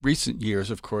recent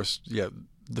years, of course, yeah,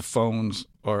 the phones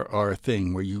are a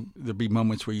thing where there'll be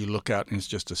moments where you look out and it's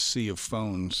just a sea of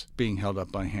phones being held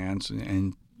up by hands,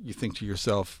 and you think to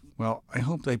yourself, well, I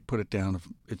hope they put it down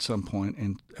at some point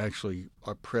and actually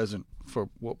are present for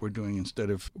what we're doing instead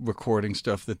of recording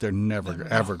stuff that they're never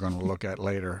ever going to look at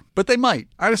later. But they might.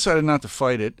 I decided not to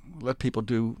fight it, let people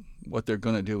do what they're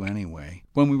going to do anyway.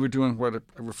 When we were doing what I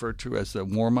referred to as the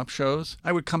warm-up shows,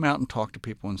 I would come out and talk to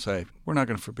people and say, we're not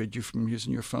going to forbid you from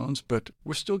using your phones, but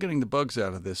we're still getting the bugs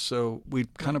out of this, so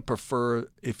we'd kind of prefer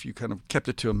if you kind of kept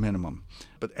it to a minimum.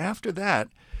 But after that,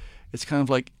 it's kind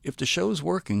of like if the show's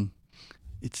working,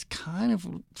 it's kind of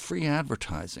free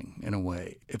advertising in a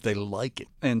way, if they like it.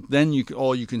 And then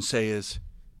all you can say is,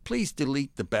 please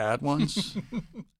delete the bad ones.